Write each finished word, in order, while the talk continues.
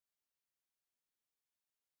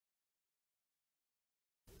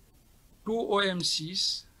2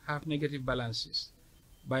 OMCs have negative balances.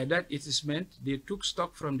 By that it is meant they took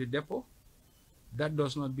stock from the depot that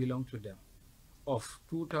does not belong to them of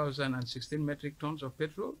 2,016 metric tons of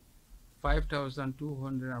petrol,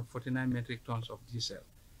 5,249 metric tons of diesel.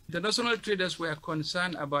 International traders were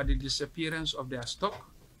concerned about the disappearance of their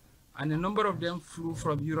stock, and a number of them flew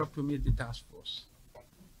from Europe to meet the task force.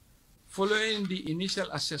 Following the initial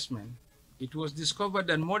assessment, it was discovered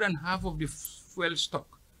that more than half of the fuel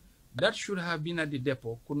stock that should have been at the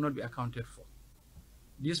depot could not be accounted for.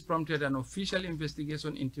 This prompted an official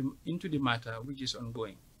investigation into the matter, which is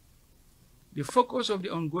ongoing. The focus of the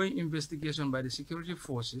ongoing investigation by the security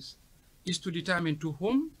forces is to determine to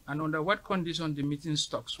whom and under what conditions the missing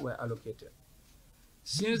stocks were allocated.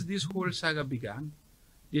 Since this whole saga began,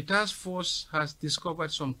 the task force has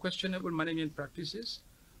discovered some questionable management practices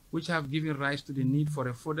which have given rise to the need for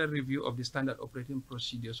a further review of the standard operating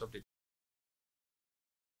procedures of the